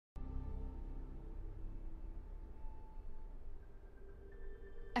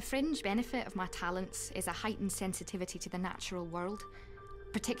A fringe benefit of my talents is a heightened sensitivity to the natural world,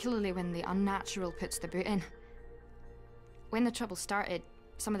 particularly when the unnatural puts the boot in. When the trouble started,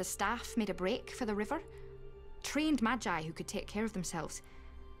 some of the staff made a break for the river. Trained magi who could take care of themselves.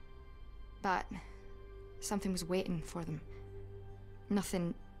 But something was waiting for them.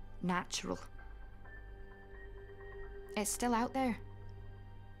 Nothing natural. It's still out there.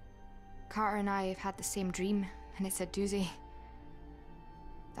 Carter and I have had the same dream, and it's a doozy.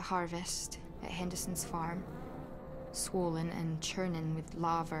 The harvest at Henderson's farm, swollen and churning with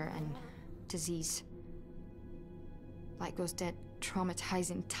lava and disease. Like those dead,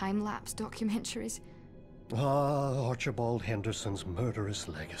 traumatizing time-lapse documentaries. Ah, Archibald Henderson's murderous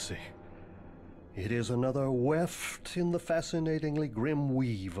legacy. It is another weft in the fascinatingly grim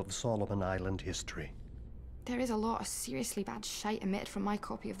weave of Solomon Island history. There is a lot of seriously bad shite emitted from my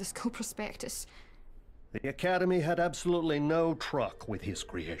copy of the school prospectus. The Academy had absolutely no truck with his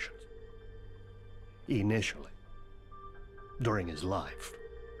creations. Initially. During his life.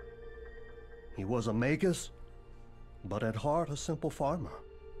 He was a magus, but at heart a simple farmer.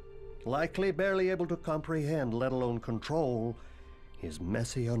 Likely barely able to comprehend, let alone control, his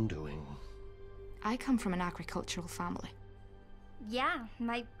messy undoing. I come from an agricultural family. Yeah,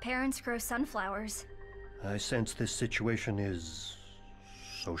 my parents grow sunflowers. I sense this situation is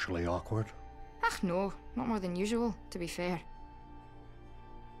socially awkward. Ach no, not more than usual, to be fair.